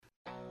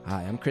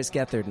Hi, I'm Chris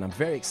Gethard, and I'm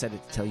very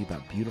excited to tell you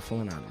about Beautiful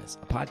Anonymous,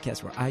 a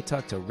podcast where I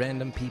talk to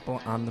random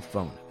people on the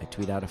phone. I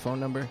tweet out a phone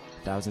number,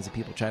 thousands of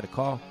people try to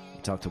call,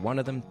 I talk to one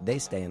of them, they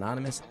stay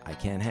anonymous, I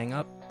can't hang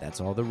up,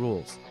 that's all the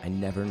rules. I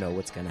never know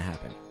what's going to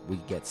happen. We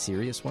get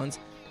serious ones.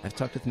 I've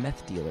talked with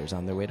meth dealers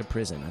on their way to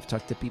prison. I've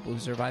talked to people who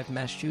survived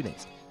mass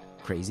shootings.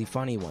 Crazy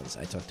funny ones.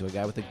 I talked to a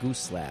guy with a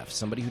goose laugh,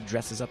 somebody who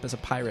dresses up as a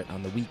pirate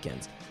on the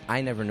weekends.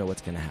 I never know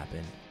what's going to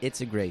happen. It's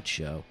a great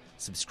show.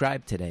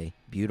 Subscribe today,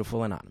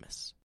 Beautiful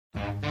Anonymous.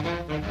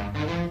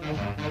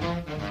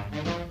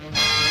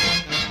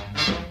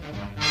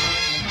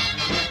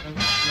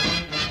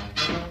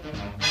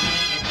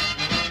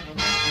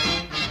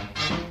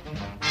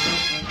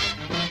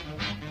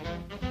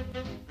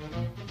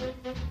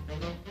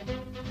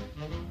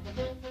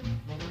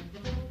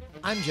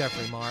 I'm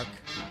Jeffrey Mark.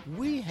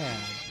 We had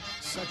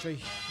such a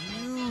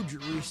huge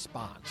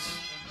response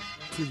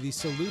to the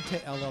Salute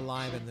to Ella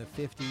Live in the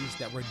 50s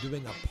that we're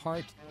doing a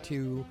part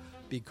 2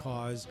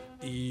 because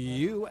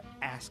you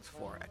asked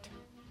for it.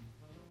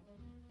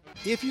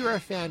 If you're a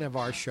fan of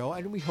our show,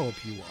 and we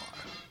hope you are,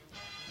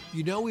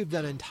 you know we've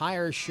done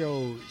entire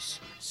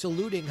shows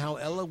saluting how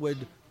Ella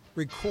would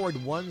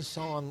record one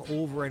song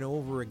over and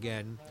over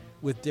again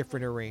with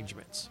different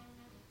arrangements.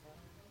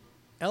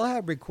 Ella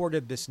had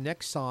recorded this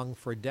next song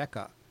for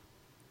Decca,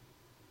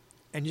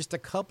 and just a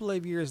couple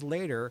of years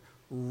later,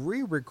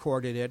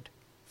 re-recorded it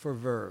for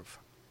Verve.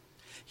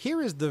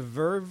 Here is the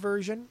Verve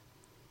version.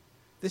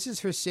 This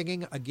is her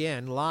singing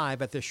again live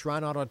at the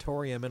Shrine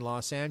Auditorium in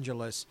Los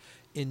Angeles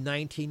in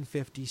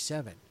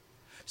 1957.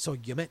 So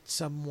you met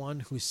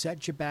someone who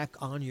set you back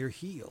on your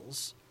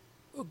heels.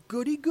 Oh,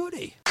 goody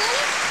goody.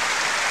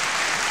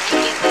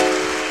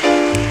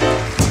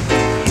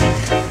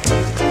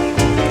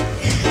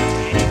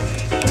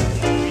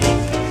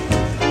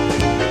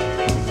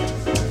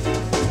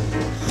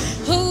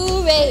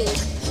 Hooray,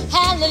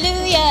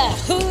 hallelujah,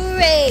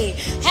 hooray,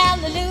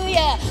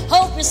 hallelujah.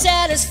 Hope you're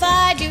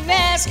satisfied, you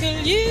rascal,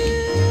 you.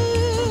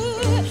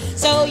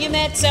 So you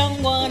met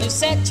someone who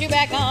set you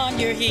back on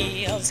your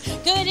heels.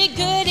 Goody,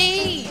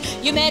 goody,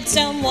 you met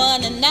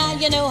someone and now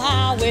you know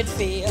how it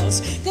feels.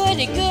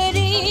 Goody,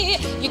 goody,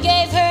 you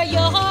gave her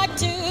your heart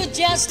too,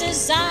 just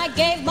as I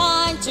gave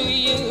mine to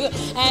you.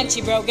 And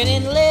she broke it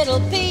in little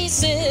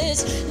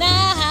pieces.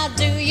 Now how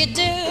do you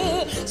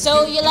do?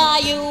 So you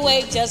lie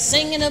awake just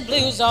singing the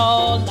blues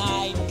all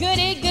night.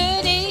 Goody,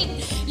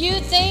 goody, you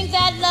think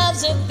that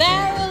love's a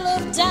barrel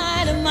of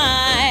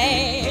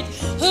dynamite.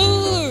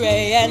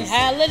 Hooray and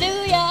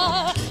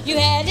hallelujah, you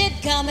had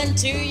it coming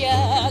to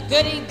ya.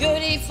 Goody,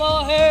 goody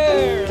for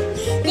her,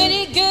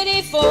 goody,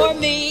 goody for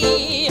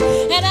me.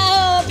 And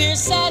I hope you're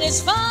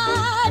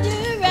satisfied,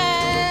 you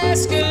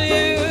rascal,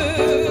 you.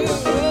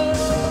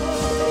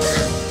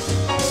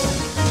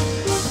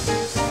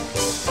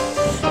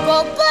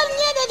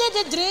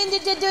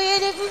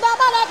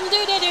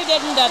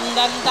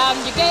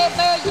 You gave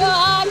her your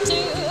heart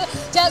too,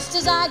 just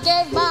as I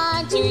gave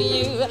mine to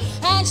you.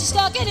 And she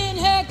stuck it in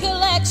her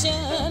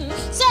collection,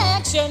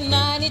 section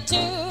 92.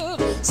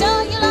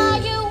 So you lie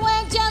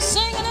awake just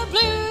singing the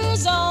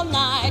blues all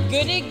night.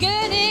 Goody,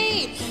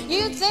 goody,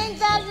 you think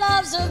that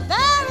love's a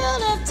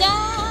barrel of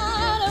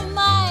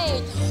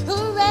dynamite.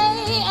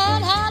 Hooray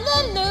and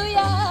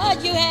hallelujah,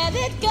 you had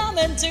it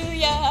coming to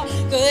ya.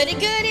 Goody,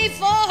 goody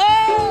for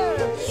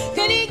her,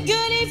 goody,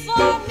 goody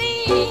for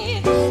me.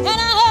 And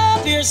I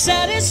hope you're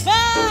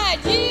satisfied,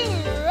 you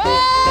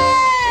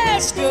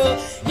rascal,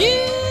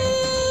 you.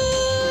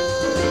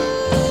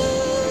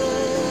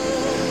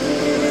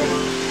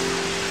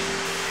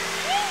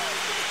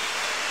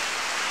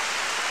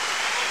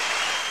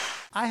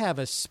 I have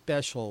a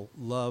special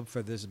love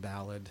for this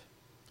ballad.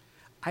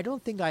 I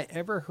don't think I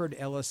ever heard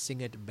Ella sing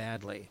it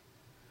badly.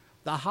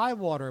 The high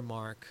water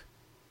mark,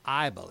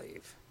 I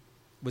believe,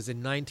 was in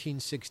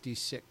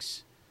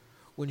 1966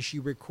 when she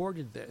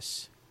recorded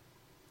this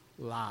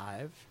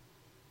live,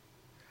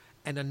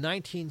 and a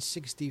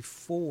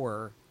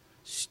 1964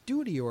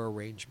 studio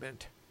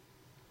arrangement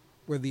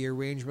where the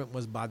arrangement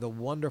was by the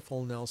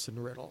wonderful Nelson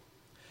Riddle.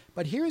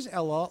 But here's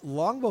Ella,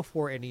 long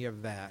before any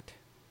of that,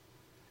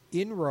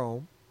 in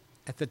Rome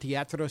at the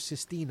Teatro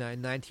Sistina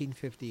in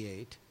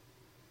 1958,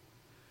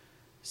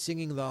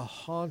 singing the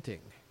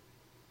haunting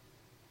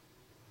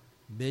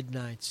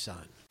Midnight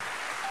Sun.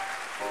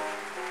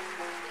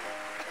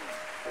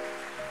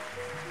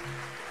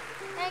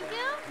 Thank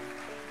you.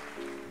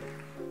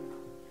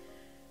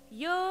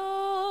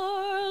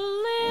 Your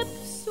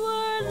lips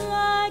were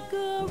like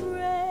a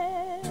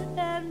red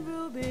and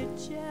ruby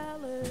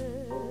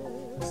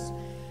chalice,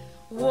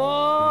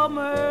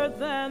 warmer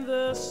than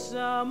the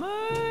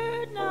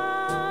summer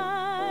night.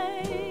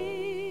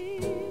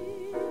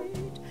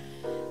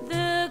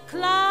 The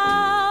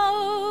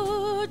clouds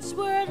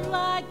were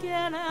like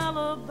an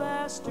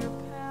alabaster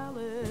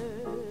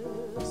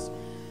palace,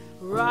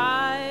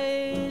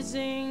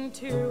 rising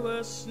to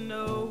a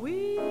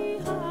snowy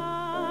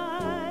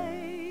height.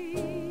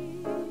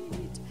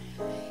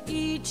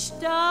 Each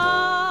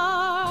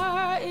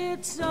star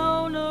its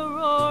own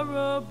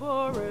aurora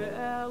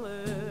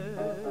borealis,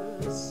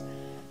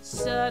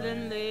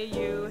 Suddenly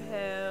you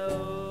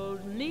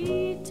held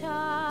me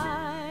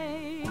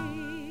tight.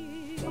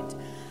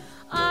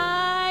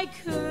 I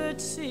could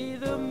see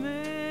the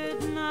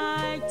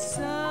midnight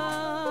sun.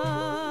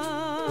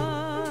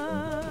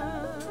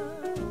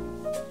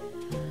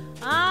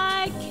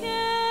 I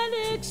can't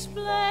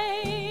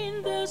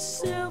explain the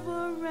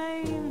silver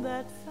rain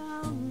that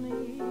found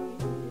me.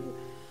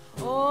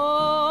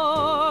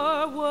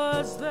 Or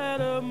was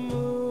that a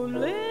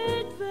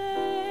moonlit veil?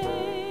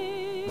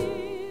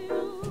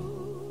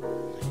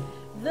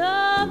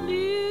 The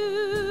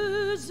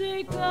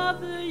music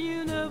of the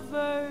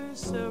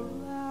universe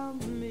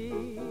around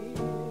me.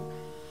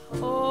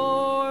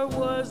 Or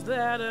was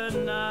that a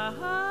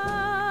nightingale?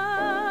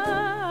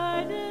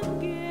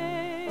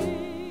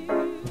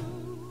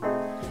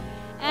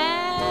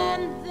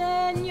 And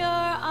then your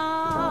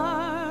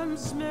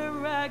arms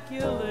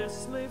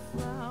miraculously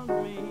found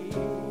me.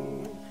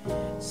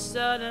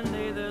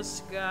 Suddenly the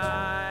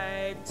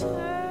sky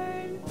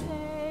turned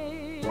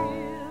pale.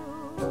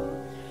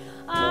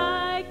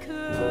 I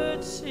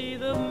could see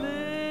the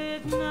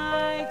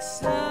midnight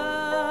sun.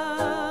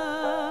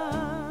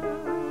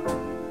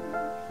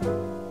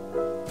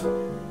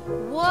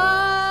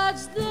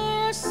 Was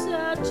there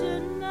such a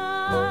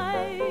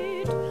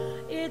night?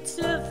 It's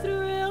a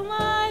thrill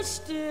I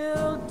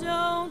still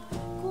don't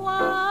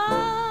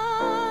quite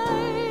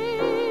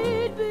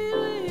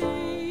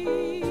believe.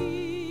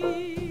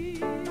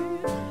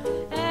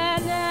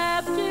 And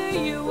after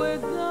you were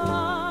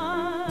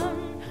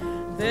gone,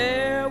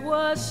 there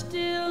was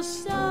still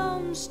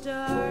some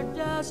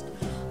stardust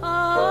on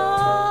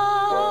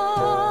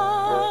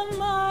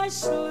my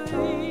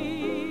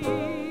sleeve.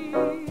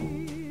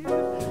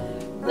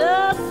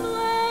 The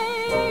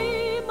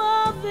flame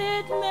of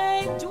it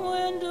may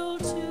dwindle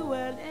to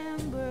an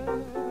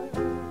ember,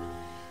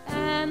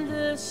 and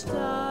the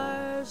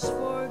stars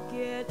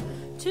forget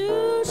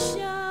to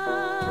shine,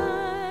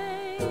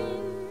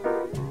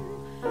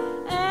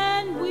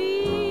 and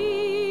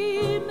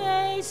we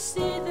may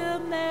see the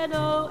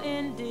meadow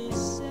in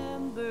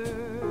December.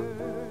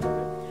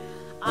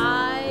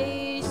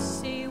 I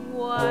see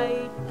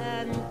white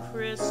and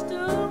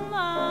crystalline,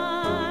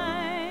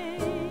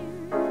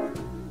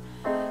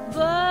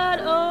 but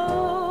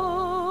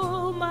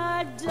oh,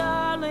 my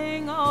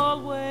darling,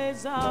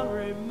 always I'll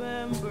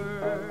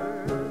remember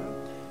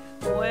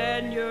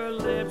when your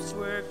lips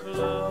were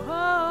close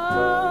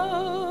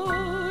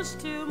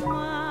to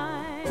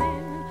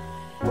mine,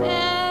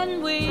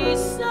 and we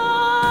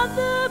saw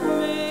the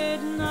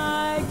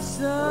midnight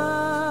sun.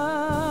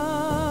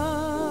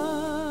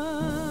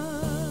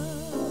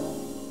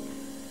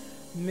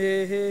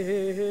 Midnight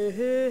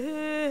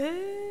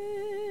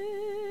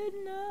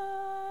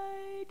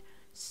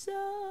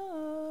sun.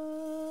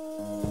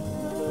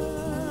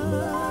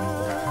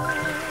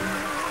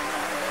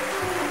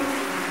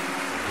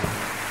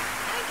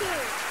 Thank you.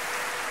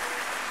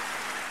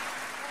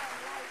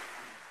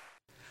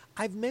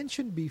 I've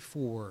mentioned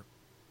before,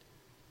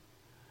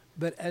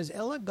 but as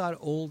Ella got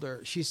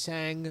older, she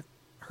sang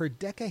her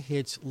Decca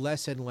hits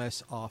less and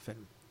less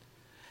often.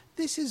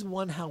 This is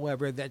one,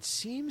 however, that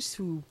seems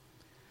to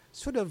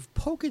sort of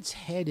poke its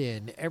head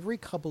in every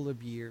couple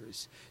of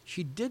years.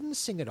 She didn't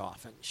sing it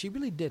often. She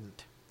really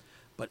didn't.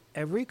 But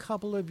every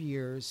couple of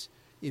years,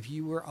 if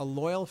you were a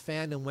loyal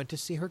fan and went to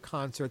see her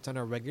concerts on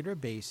a regular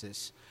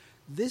basis,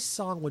 this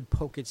song would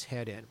poke its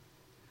head in.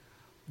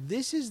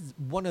 This is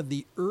one of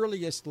the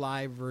earliest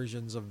live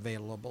versions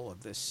available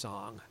of this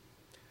song.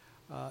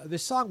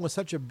 This song was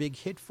such a big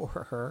hit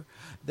for her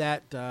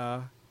that,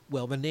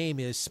 well, the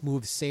name is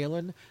Smooth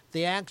Sailin'.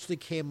 They actually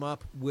came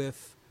up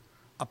with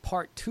a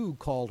part 2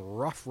 called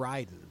Rough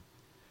Ridin'.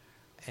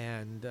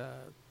 And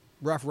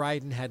Rough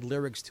Ridin' had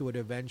lyrics to it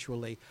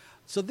eventually.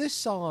 So this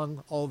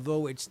song,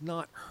 although it's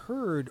not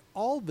heard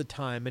all the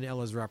time in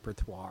Ella's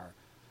repertoire,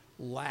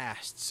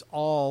 lasts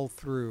all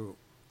through.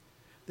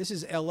 This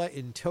is Ella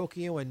in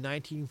Tokyo in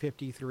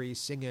 1953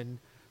 singing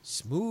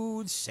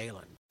Smooth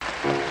Sailin'.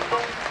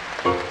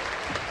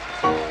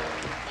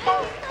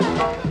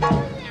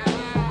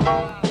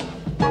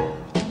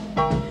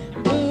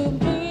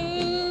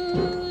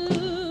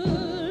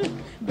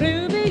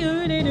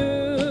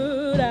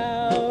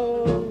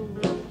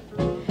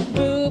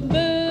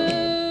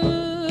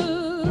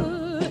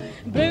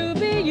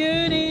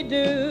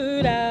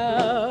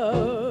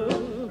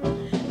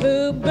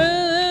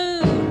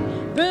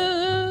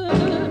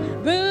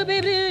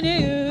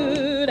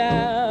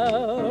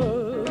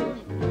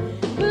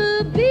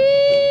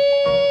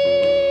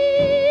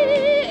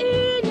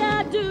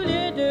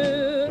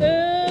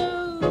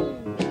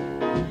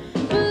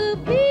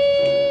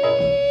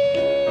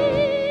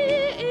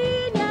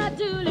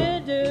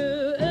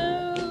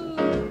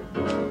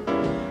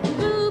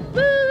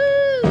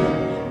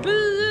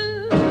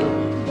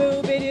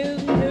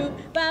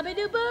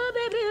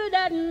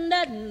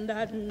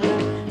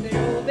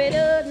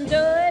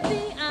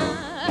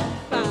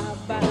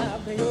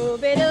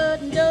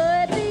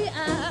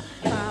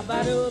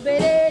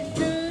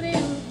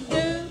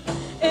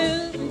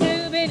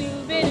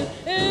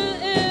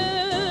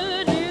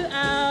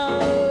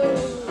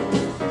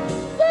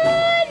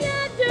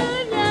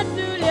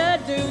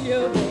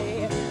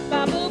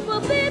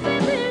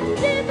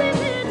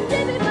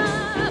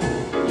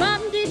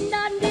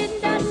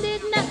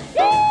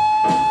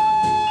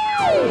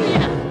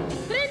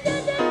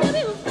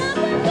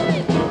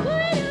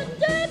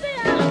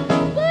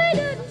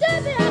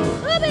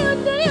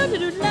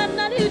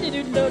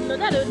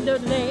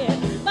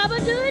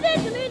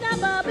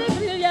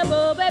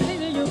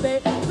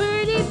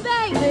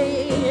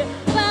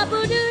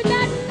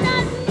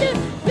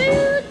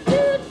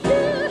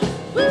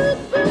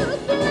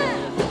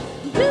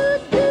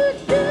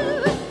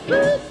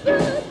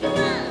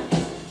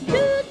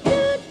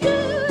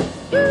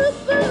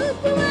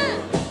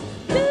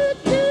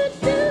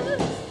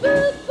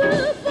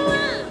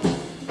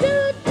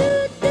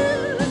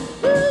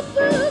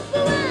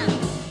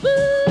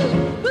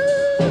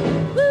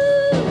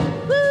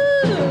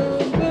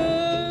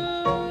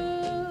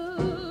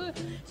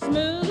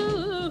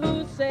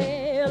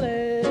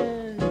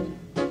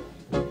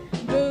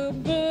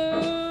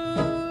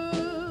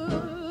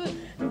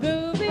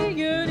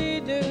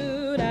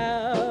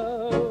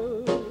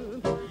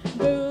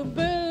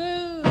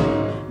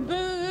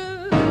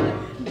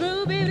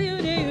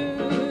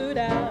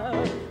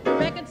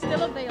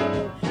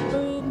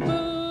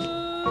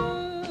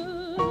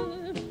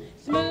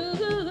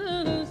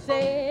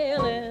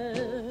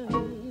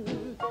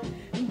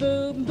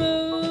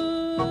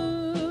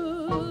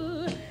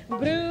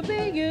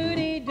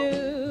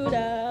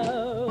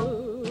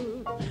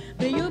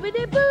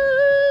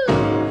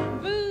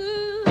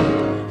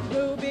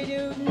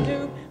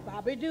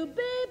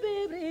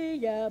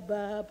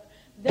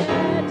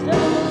 That's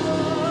all.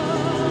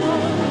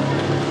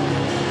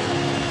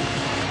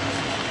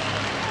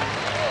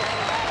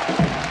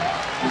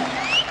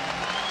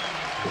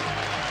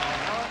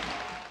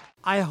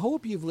 I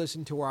hope you've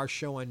listened to our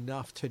show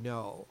enough to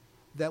know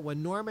that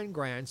when Norman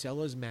Granz,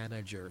 Ella's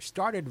manager,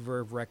 started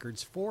Verve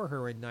Records for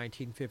her in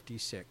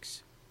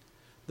 1956,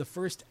 the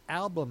first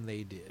album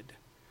they did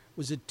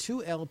was a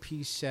 2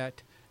 LP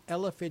set,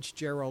 Ella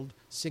Fitzgerald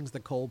Sings the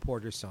Cole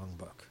Porter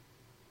Songbook.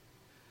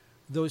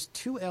 Those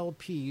 2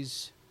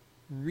 LPs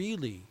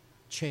really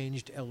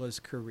changed Ella's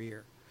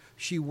career.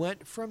 She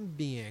went from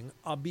being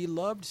a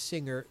beloved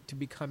singer to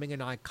becoming an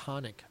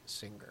iconic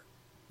singer.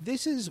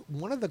 This is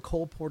one of the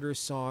Cole Porter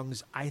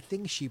songs I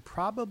think she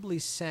probably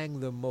sang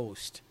the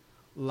most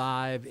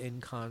live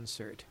in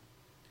concert.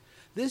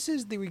 This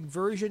is the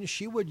version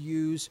she would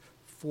use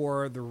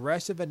for the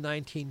rest of the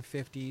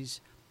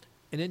 1950s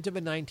and into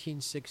the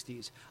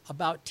 1960s.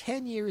 About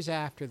 10 years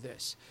after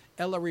this,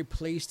 Ella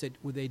replaced it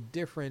with a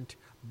different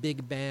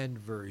big band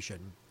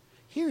version.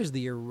 Here's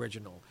the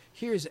original.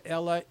 Here's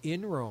Ella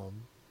in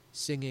Rome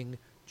singing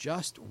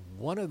Just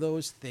One of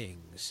Those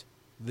Things.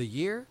 The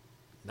year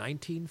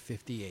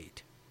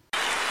 1958.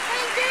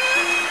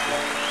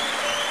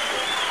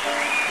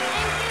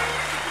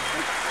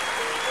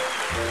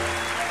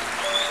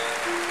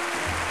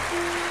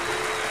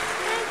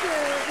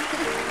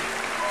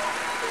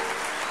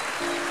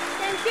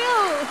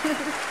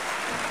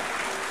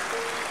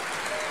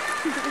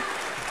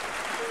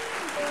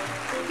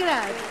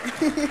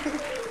 Grazie.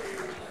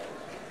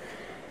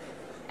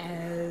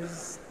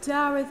 As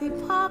Dorothy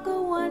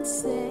Parker once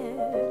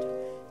said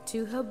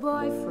to her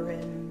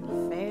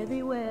boyfriend, fare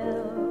thee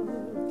well.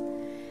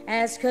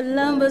 As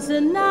Columbus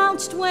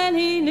announced when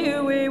he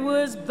knew he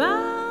was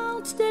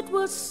bounced, it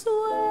was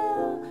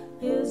swell,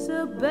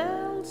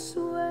 Isabel,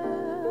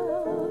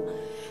 swell.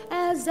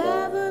 As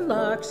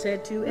Avalark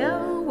said to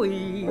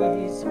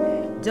Eloise,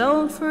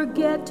 don't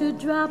forget to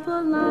drop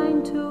a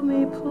line to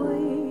me,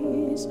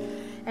 please.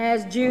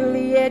 As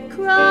Juliet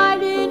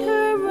cried in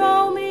her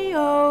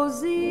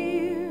Romeo's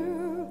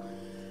ear,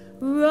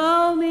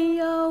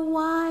 Romeo,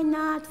 why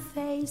not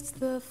face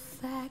the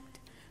fact,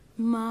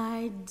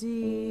 my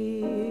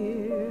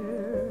dear?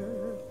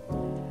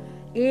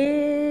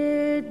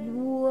 It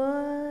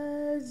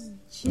was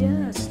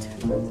just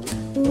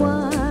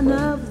one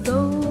of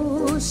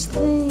those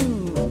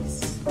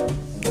things,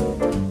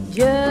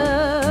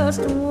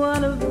 just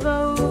one of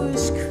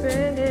those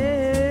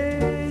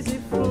crazy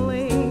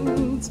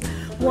flings,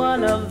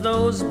 one of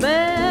those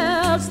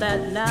bells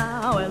that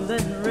now and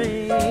then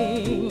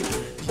ring.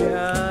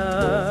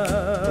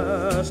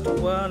 Just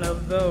one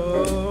of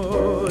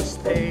those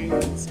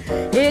things.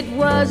 It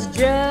was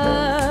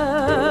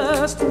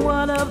just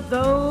one of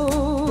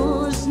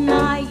those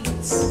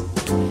nights,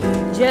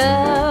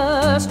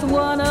 just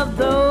one of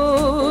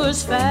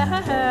those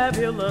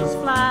fabulous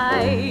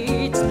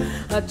flights,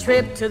 a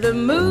trip to the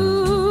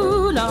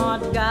moon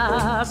on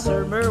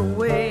gossamer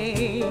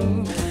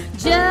wing.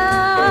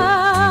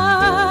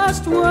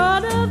 Just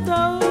one of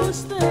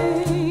those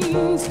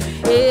things.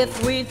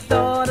 If we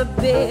thought a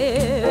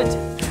bit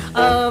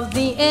of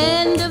the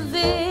end of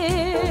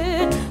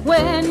it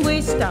when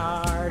we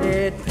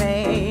started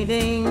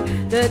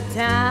painting the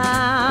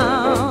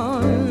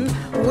town,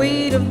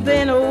 we'd have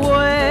been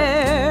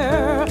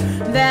aware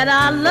that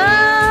our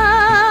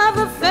love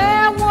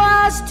affair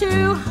was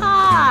too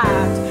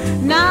hot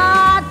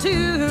not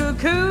to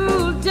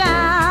cool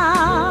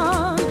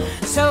down.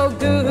 So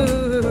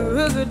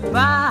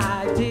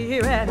goodbye,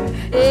 dear, and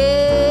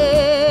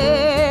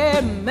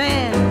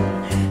amen.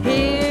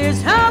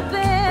 Here's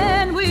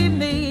hoping we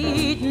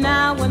meet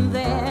now and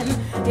then.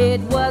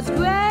 It was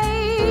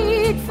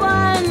great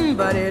fun,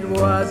 but it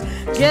was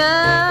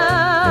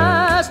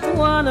just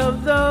one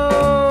of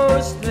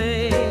those things.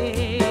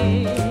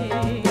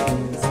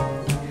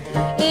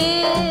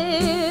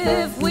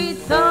 If we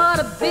thought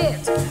a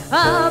bit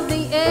of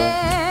the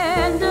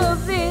end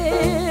of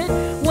it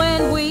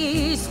when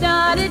we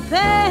started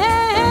painting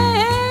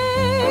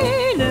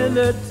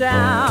the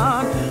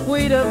town,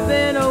 we'd have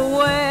been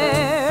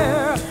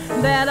aware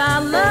that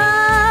our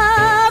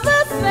love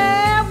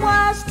affair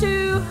was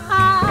too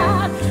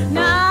hot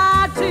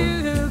not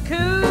to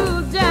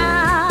cool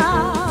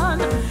down.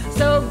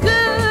 So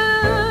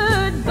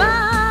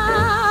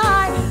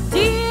goodbye,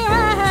 dear,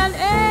 and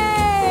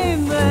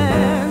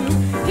amen.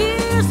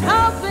 Here's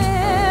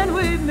hoping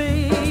we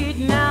meet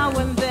now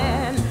and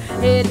then.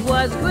 It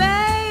was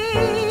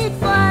great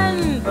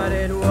fun, but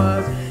it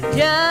was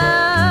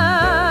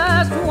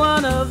just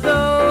one of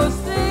those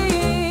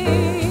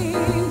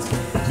things.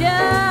 Just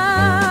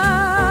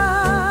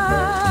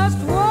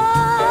one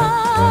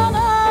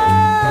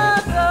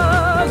of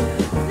those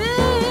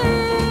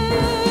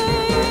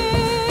things.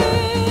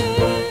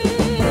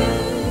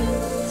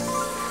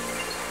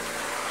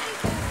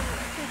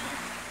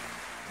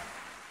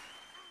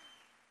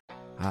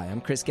 Hi,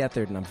 I'm Chris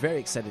Gethard, and I'm very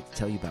excited to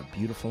tell you about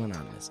Beautiful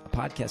Anonymous, a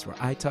podcast where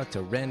I talk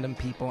to random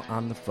people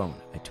on the phone.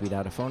 I tweet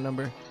out a phone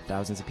number,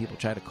 thousands of people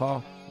try to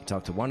call. I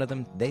talk to one of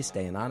them, they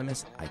stay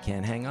anonymous, I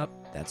can't hang up,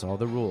 That's all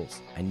the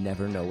rules. I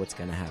never know what's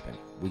going to happen.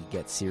 We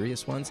get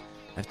serious ones.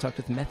 I've talked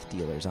with meth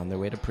dealers on their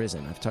way to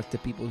prison. I've talked to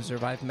people who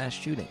survived mass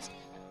shootings.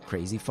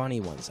 Crazy funny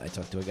ones. I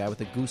talked to a guy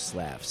with a goose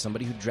laugh,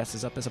 somebody who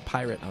dresses up as a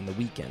pirate on the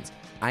weekends.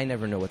 I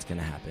never know what's going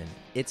to happen.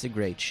 It's a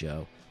great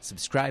show.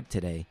 Subscribe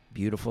today.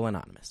 Beautiful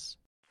Anonymous.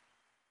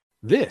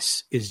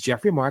 This is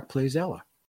Jeffrey Mark Plays Ella.